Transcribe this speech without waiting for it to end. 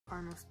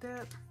final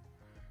step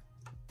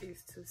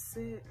is to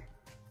set.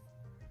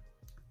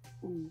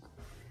 Ooh.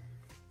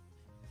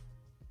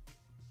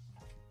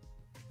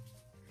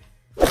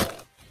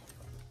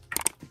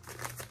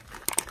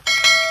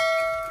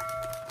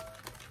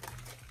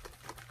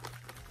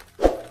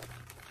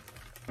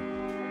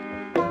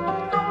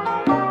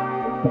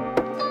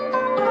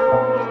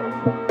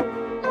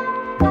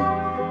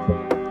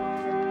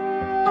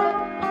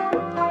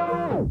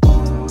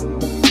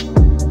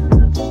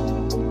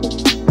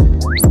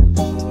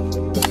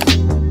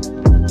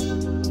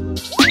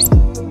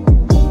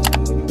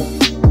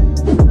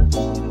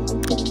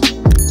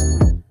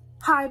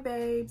 Hi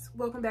babes,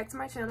 welcome back to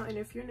my channel, and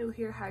if you're new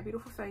here, hi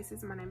beautiful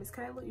faces. My name is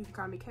Kayla. You can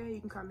call me Kay, you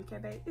can call me Kay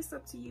babe. It's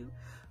up to you.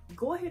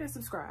 Go ahead and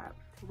subscribe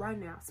right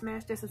now.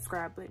 Smash that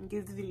subscribe button,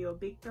 give the video a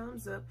big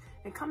thumbs up,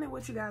 and comment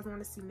what you guys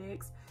want to see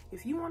next.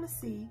 If you want to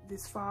see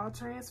this fall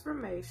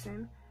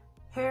transformation,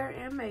 hair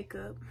and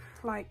makeup,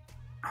 like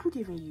I'm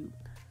giving you,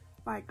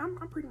 like I'm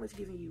pretty much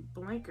giving you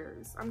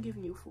blinkers. I'm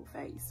giving you full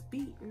face,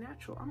 beat,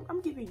 natural.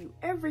 I'm giving you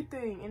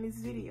everything in this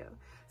video.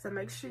 So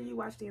make sure you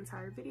watch the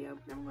entire video.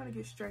 Then we're gonna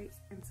get straight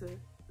into the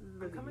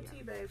video. Coming to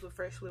you babes with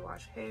freshly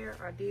washed hair.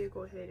 I did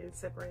go ahead and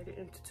separate it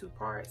into two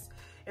parts,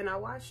 and I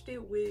washed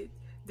it with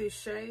this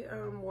Shea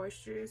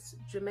Moisture's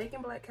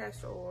Jamaican Black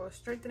Castor Oil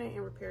Strengthening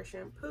and Repair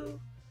Shampoo,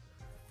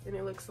 and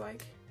it looks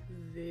like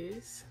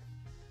this.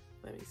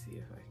 Let me see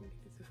if I can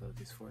get the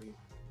focus for you.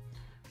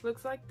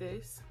 Looks like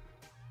this,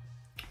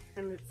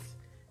 and it's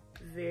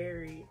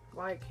very,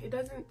 like, it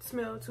doesn't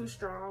smell too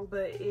strong,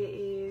 but it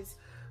is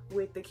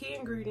with the key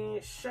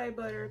ingredients shea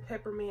butter,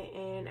 peppermint,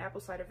 and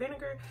apple cider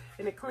vinegar,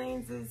 and it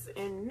cleanses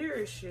and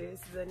nourishes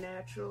the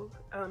natural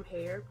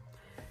hair.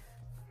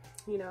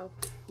 You know,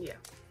 yeah,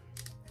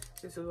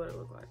 this is what it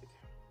looks like.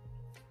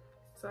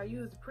 So I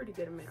used a pretty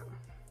good amount,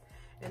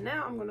 and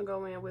now I'm gonna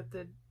go in with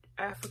the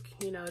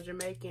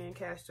Jamaican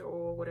castor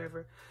oil,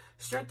 whatever,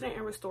 strengthen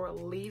and restore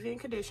leave-in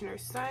conditioner.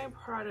 Same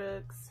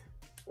products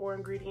or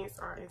ingredients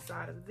are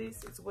inside of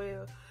this as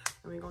well,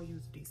 and we're gonna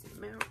use a decent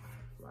amount.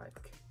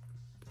 Like,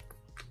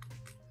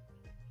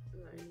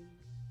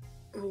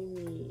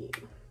 we need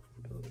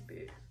a little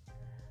bit,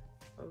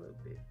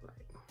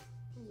 like,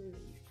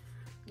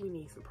 we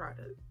need some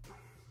product.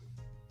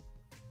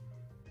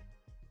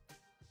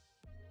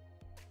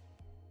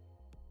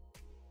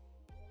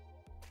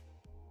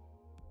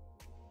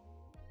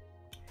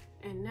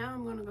 And now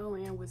I'm gonna go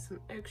in with some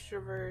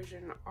extra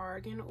virgin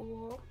argan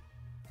oil,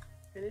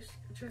 and it's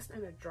just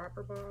in a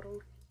dropper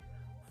bottle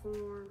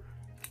form.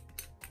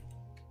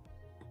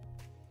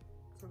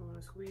 So I'm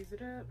gonna squeeze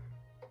it up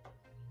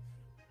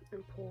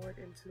and pour it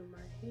into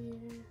my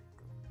hand,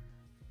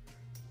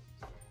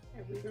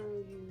 and we're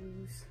gonna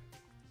use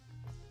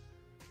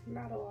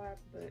not a lot,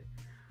 but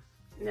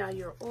now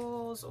your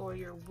oils or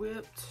your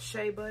whipped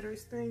shea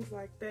butters, things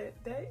like that,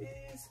 that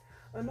is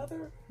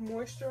another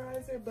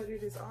moisturizer, but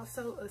it is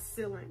also a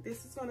sealant.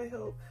 This is going to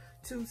help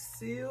to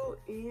seal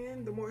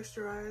in the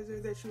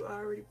moisturizer that you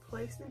already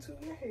placed into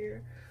your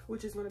hair,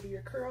 which is going to be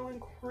your curling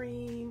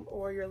cream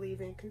or your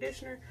leave-in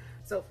conditioner.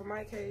 So for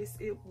my case,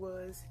 it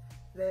was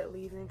that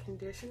leave-in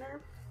conditioner.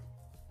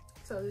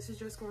 So this is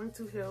just going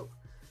to help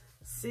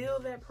seal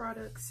that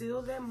product,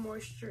 seal that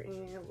moisture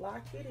in,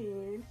 lock it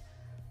in.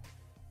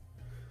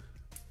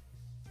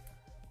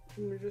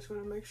 And we're just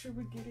going to make sure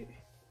we get it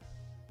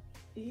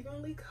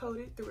evenly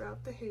coated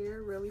throughout the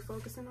hair, really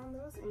focusing on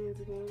those ends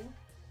again.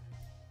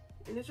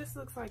 And it just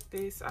looks like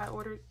this. I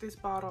ordered this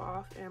bottle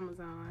off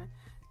Amazon,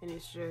 and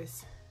it's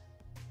just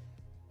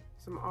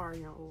some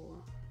argan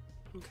oil.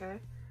 Okay,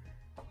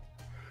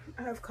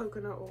 I have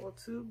coconut oil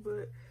too,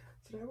 but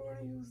today we're going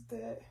to use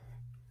that.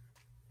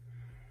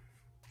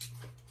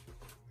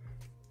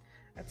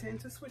 I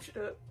tend to switch it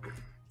up,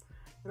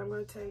 and I'm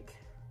going to take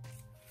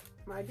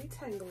my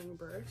detangling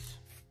brush,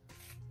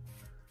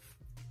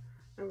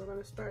 and we're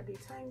going to start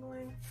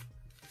detangling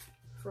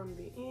from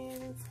the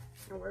ends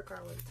and work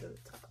our way to the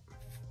top.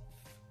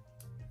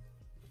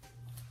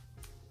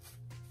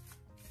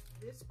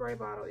 This spray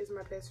bottle is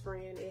my best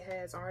friend. It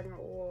has argan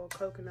oil,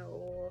 coconut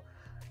oil,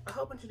 a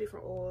whole bunch of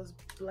different oils,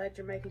 black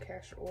Jamaican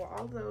castor oil.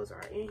 All of those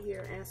are in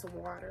here, and some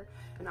water.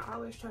 And I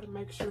always try to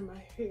make sure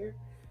my hair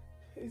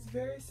is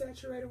very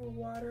saturated with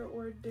water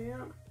or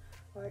damp,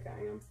 like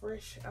I am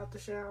fresh out the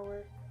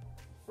shower,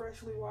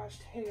 freshly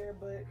washed hair,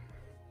 but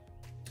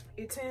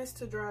it tends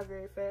to dry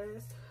very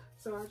fast.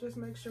 So I just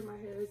make sure my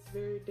hair is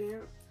very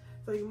damp.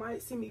 So you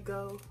might see me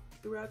go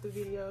throughout the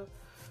video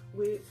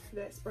with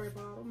that spray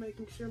bottle,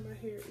 making sure my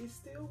hair is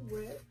still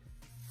wet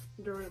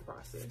during the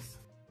process.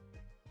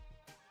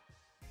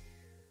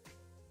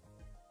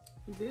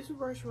 This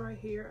brush right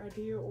here, I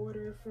did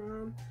order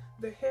from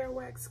the hair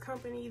wax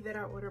company that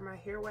I order my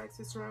hair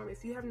waxes from.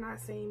 If you have not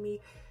seen me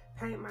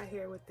paint my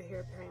hair with the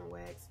hair paint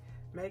wax,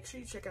 make sure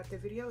you check out the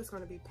video. It's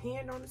going to be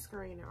pinned on the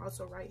screen and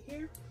also right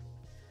here.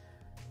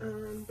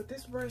 But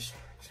this brush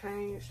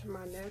changed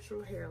my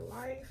natural hair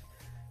life.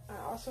 I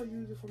also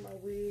use it for my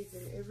wigs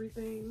and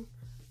everything.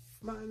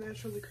 My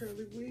naturally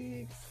curly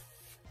wigs.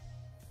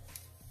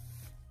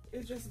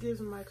 It just gives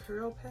my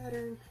curl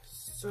pattern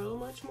so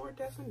much more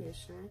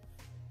definition.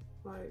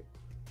 Like,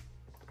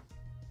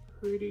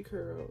 pretty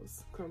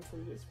curls come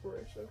from this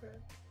brush, okay?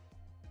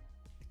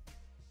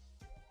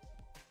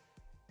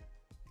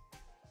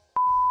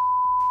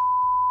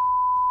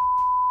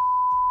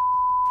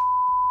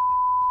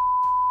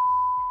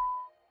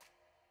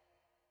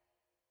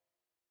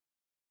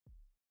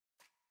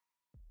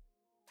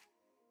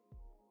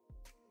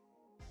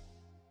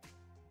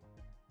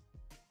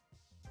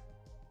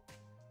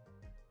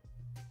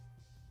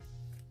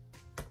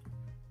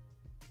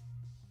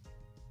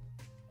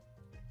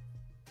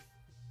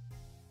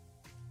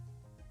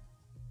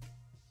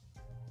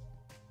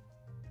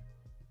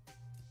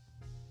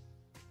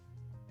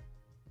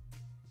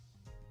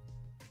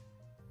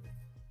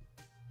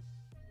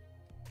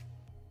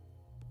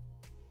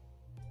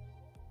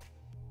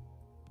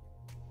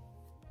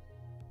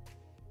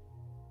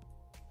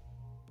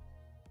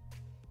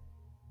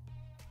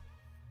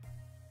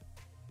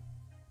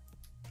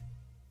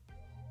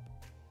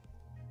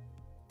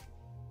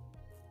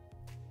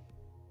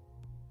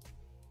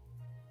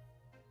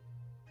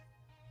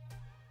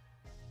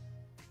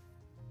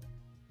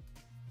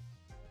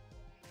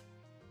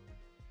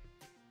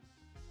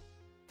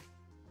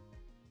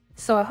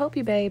 So I hope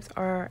you babes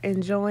are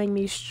enjoying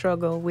me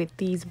struggle with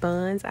these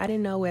buns. I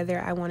didn't know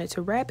whether I wanted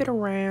to wrap it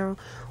around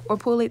or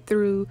pull it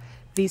through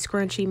the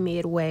scrunchy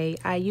midway.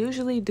 I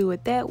usually do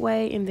it that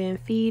way and then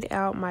feed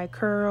out my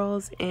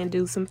curls and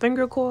do some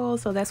finger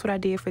coils. So that's what I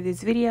did for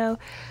this video.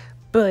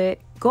 But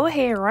go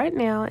ahead right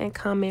now and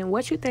comment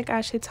what you think I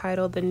should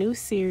title the new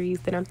series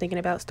that I'm thinking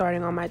about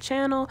starting on my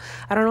channel.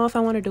 I don't know if I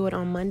want to do it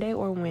on Monday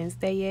or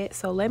Wednesday yet,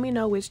 so let me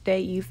know which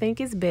day you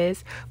think is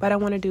best. But I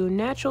want to do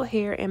natural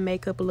hair and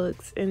makeup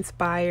looks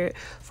inspired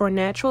for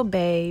natural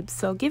babes.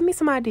 So give me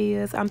some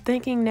ideas. I'm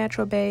thinking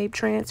natural babe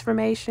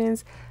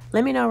transformations.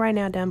 Let me know right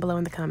now down below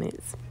in the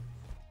comments.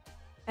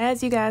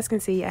 As you guys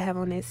can see, I have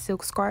on this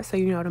silk scarf, so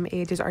you know them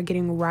edges are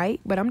getting right.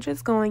 But I'm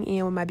just going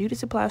in with my beauty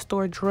supply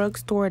store,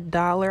 drugstore,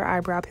 dollar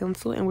eyebrow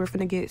pencil, and we're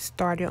gonna get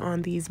started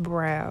on these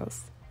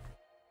brows.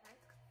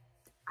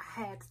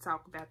 I had to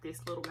talk about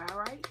this little guy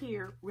right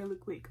here really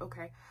quick,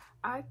 okay?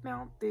 I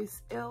found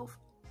this e.l.f.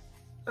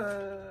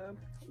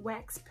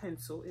 wax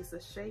pencil. It's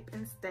a Shape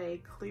and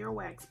Stay clear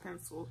wax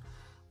pencil.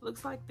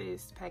 Looks like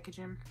this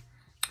packaging.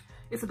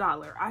 It's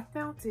 $1. I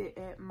found it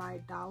at my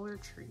Dollar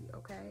Tree,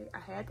 okay? I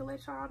had to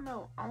let y'all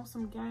know on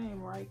some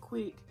game right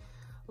quick.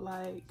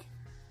 Like,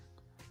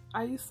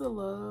 I used to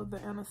love the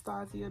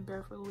Anastasia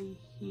Beverly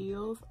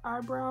Hills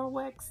eyebrow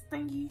wax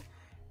thingy.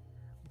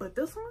 But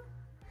this one,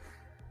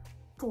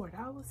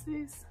 $4,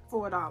 sis.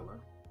 $4.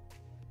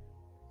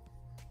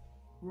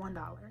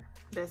 $1.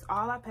 That's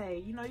all I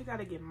paid. You know, you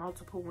gotta get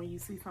multiple when you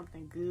see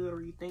something good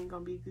or you think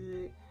gonna be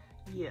good.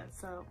 Yeah,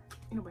 so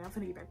anyway, I'm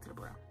gonna get back to the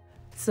brow.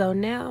 So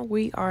now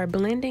we are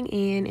blending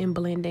in and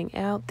blending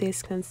out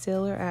this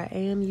concealer. I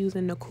am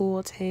using the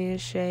Cool Tan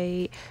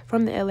shade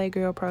from the LA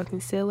Girl Pro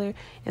Concealer.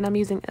 And I'm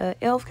using a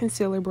e.l.f.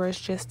 concealer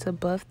brush just to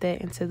buff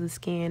that into the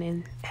skin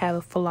and have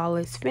a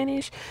flawless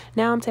finish.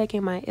 Now I'm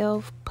taking my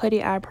e.l.f.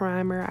 Putty Eye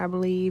Primer, I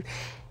believe.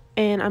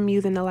 And I'm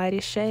using the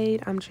lightest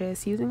shade. I'm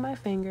just using my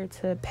finger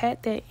to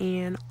pat that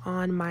in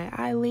on my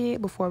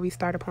eyelid before we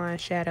start applying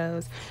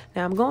shadows.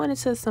 Now I'm going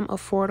into some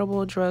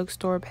affordable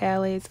drugstore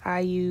palettes.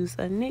 I use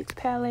a NYX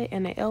palette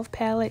and an e.l.f.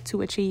 palette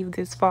to achieve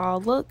this fall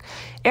look.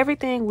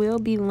 Everything will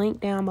be linked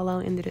down below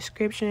in the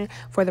description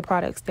for the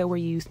products that were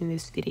used in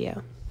this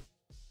video.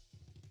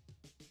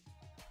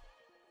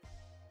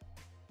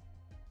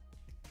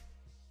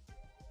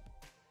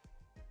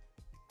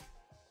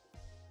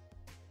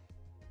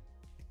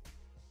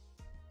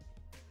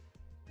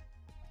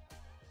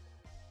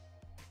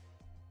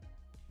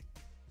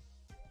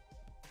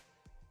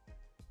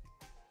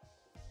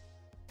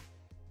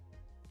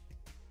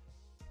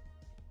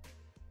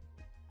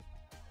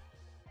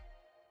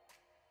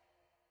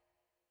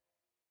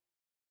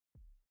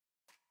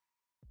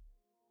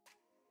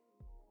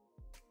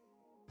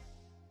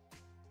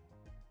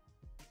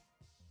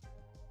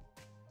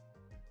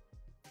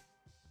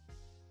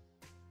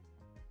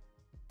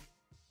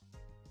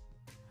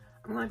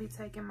 I'm going to be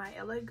taking my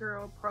LA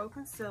Girl Pro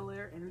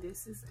Concealer, and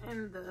this is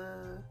in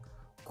the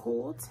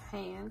Cool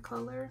Tan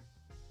color.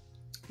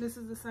 This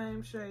is the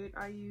same shade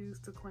I use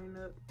to clean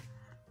up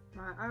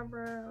my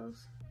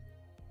eyebrows.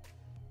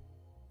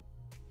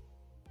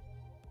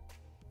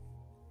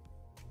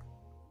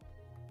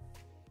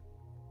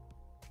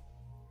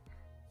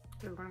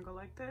 We're going to go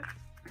like that.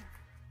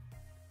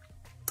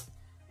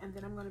 And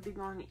then I'm going to be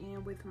going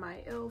in with my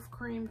e.l.f.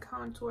 Cream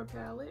Contour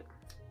Palette.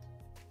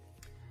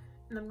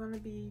 And I'm going to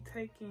be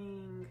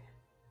taking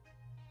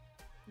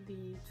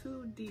the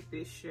two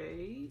deepest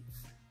shades.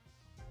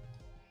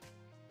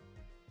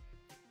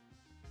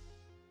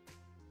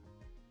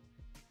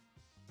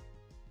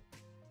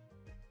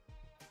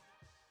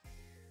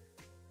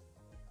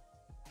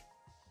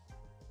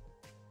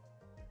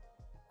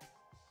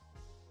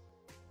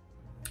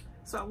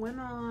 So I went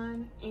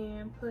on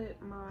and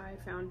put my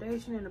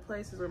foundation in the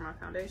places where my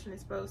foundation is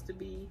supposed to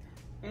be,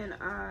 and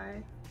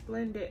I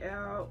blended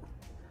out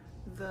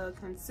the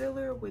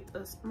concealer with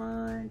a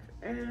sponge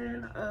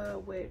and a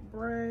wet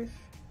brush.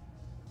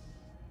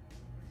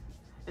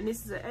 And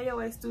this is an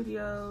AOA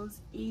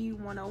Studios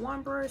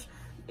E101 brush.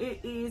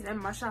 It is in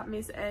my Shop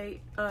Miss A.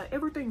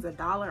 Everything's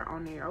 $1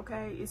 on there,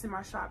 okay? It's in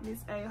my Shop Miss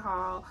A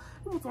haul.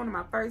 It was one of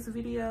my first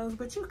videos,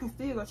 but you can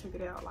still go check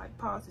it out. Like,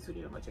 pause this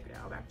video and go check it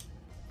out, okay?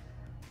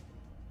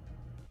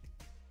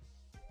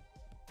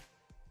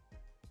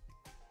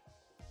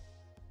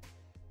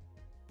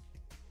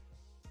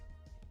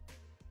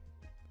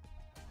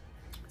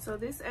 So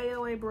this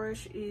AOA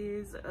brush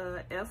is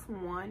a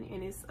F1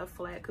 and it's a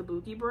flat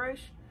kabuki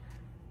brush.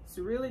 It's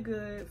really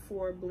good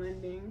for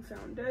blending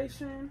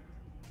foundation.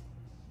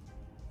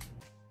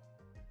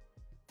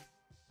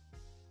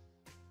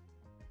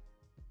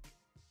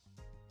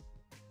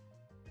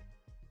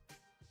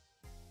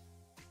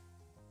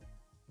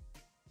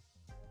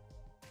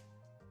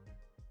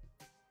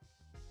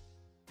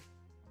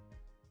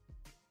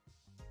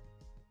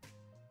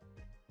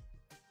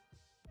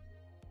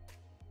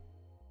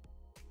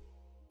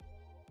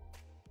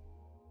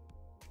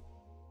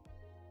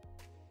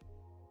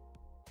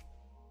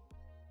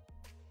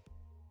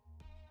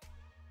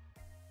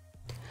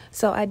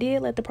 So I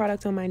did let the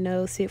product on my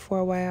nose sit for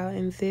a while,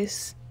 and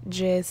this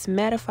just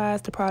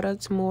mattifies the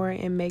product more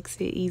and makes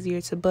it easier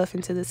to buff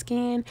into the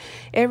skin.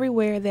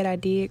 Everywhere that I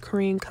did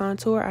cream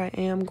contour, I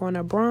am going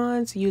to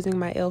bronze using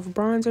my e.l.f.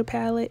 bronzer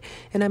palette,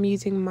 and I'm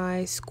using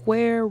my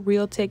square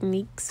Real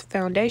Techniques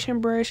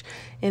foundation brush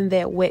and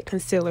that wet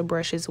concealer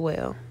brush as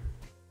well.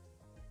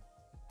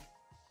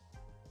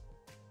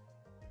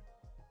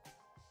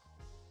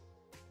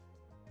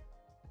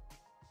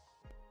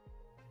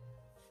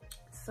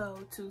 So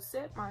to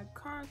set my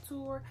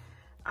contour,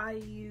 I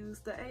use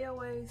the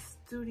AOA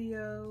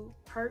Studio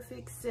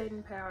Perfect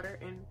Setting Powder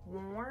in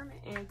Warm.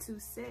 And to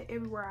set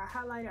everywhere I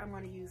highlighted, I'm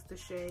going to use the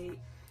shade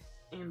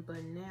in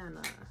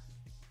Banana.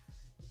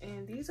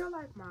 And these are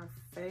like my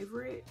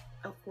favorite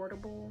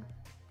affordable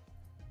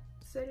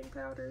setting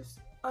powders.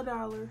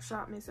 $1,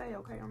 Shop Miss A,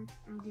 okay? I'm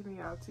giving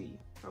y'all tea,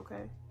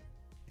 okay?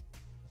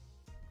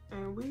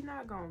 And we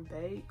not gonna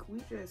bake, we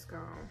just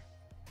gonna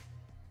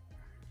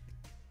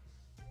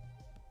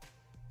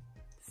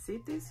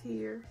sit this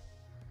here.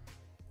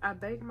 I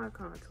baked my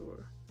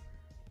contour.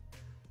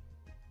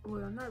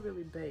 Well, not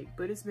really baked,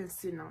 but it's been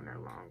sitting on there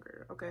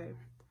longer, okay?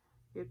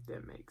 If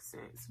that makes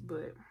sense.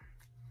 But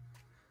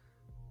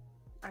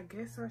I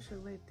guess I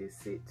should let this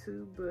sit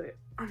too, but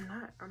I'm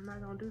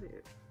not gonna do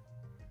that.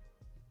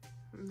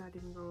 I'm not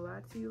even gonna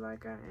lie to you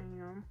like I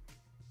am.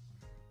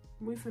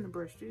 We finna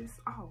brush this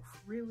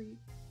off really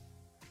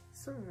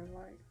soon,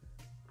 like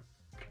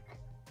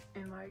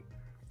in like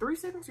 3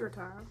 seconds your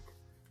time.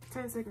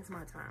 10 seconds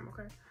my time,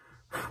 okay?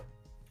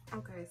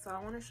 Okay, so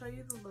I want to show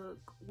you the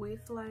look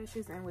with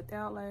lashes and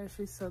without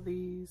lashes. So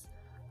these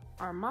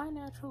are my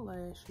natural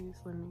lashes.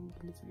 Let me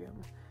get it together.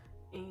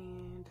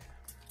 And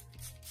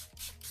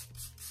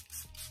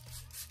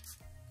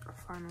our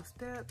final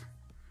step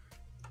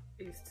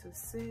is to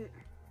set.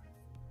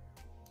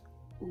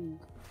 Ooh.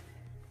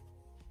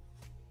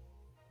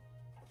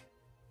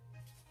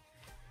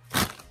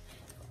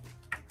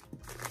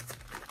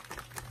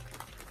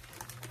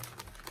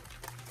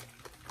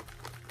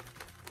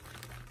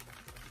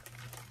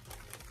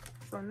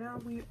 So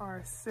now we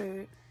are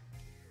set.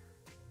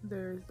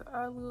 There's the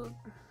eye look.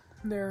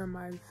 There are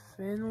my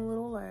thin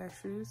little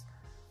lashes.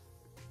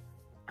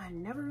 I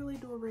never really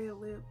do a red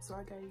lip, so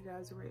I got you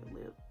guys a red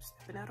lip.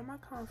 Stepping out of my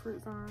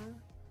comfort zone.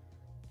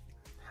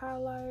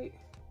 Highlight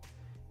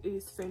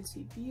is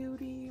Fenty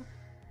Beauty.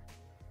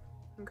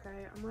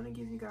 Okay, I'm gonna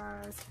give you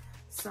guys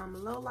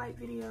some low light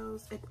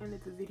videos at the end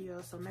of the video,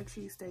 so make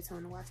sure you stay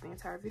tuned and watch the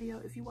entire video.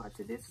 If you watch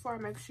it this far,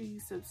 make sure you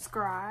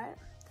subscribe.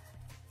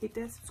 Hit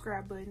that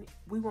subscribe button.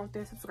 We want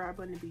that subscribe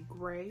button to be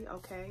gray,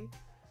 okay?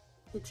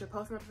 Hit your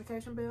post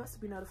notification bell to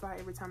be notified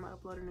every time I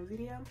upload a new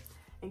video.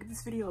 And give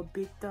this video a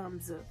big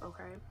thumbs up,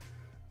 okay?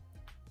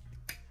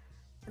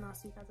 And I'll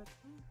see you guys at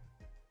the end.